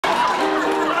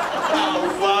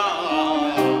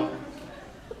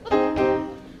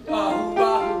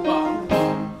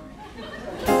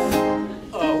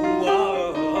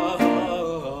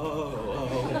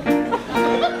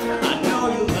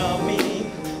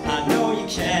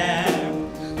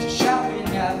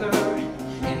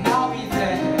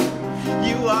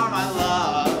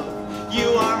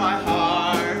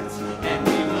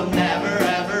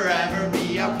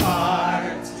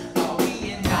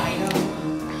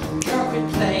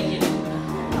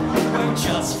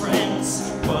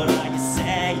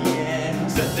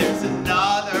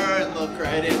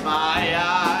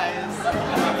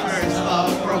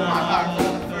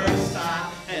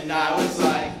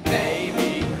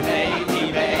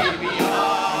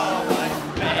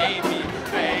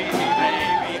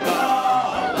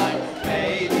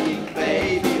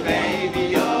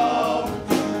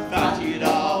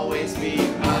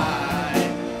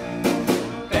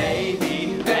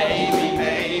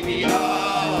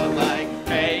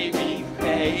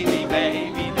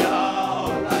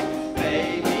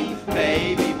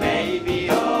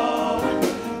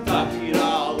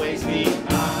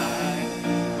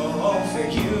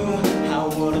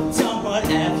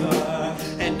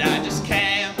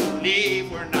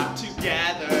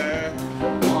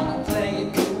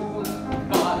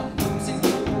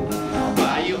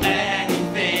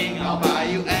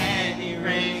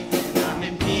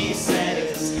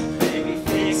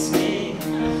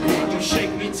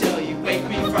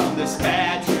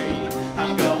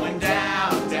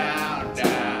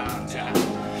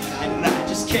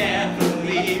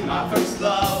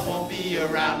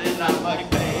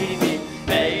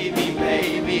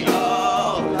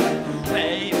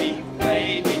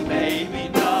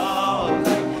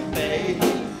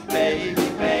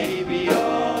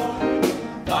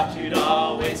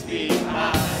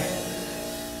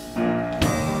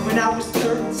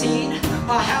18,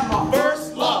 I had my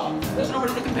first love. There's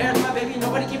nobody to compare to my baby,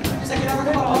 nobody keeps me second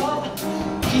ever come up.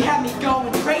 She had me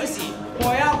going crazy,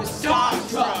 boy I was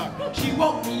starstruck. She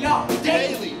woke me up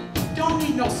daily, don't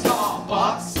need no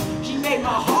Starbucks. She made my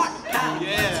heart pound.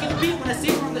 Yeah. It's gonna beat when I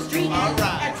see her on the street. All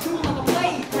right. At school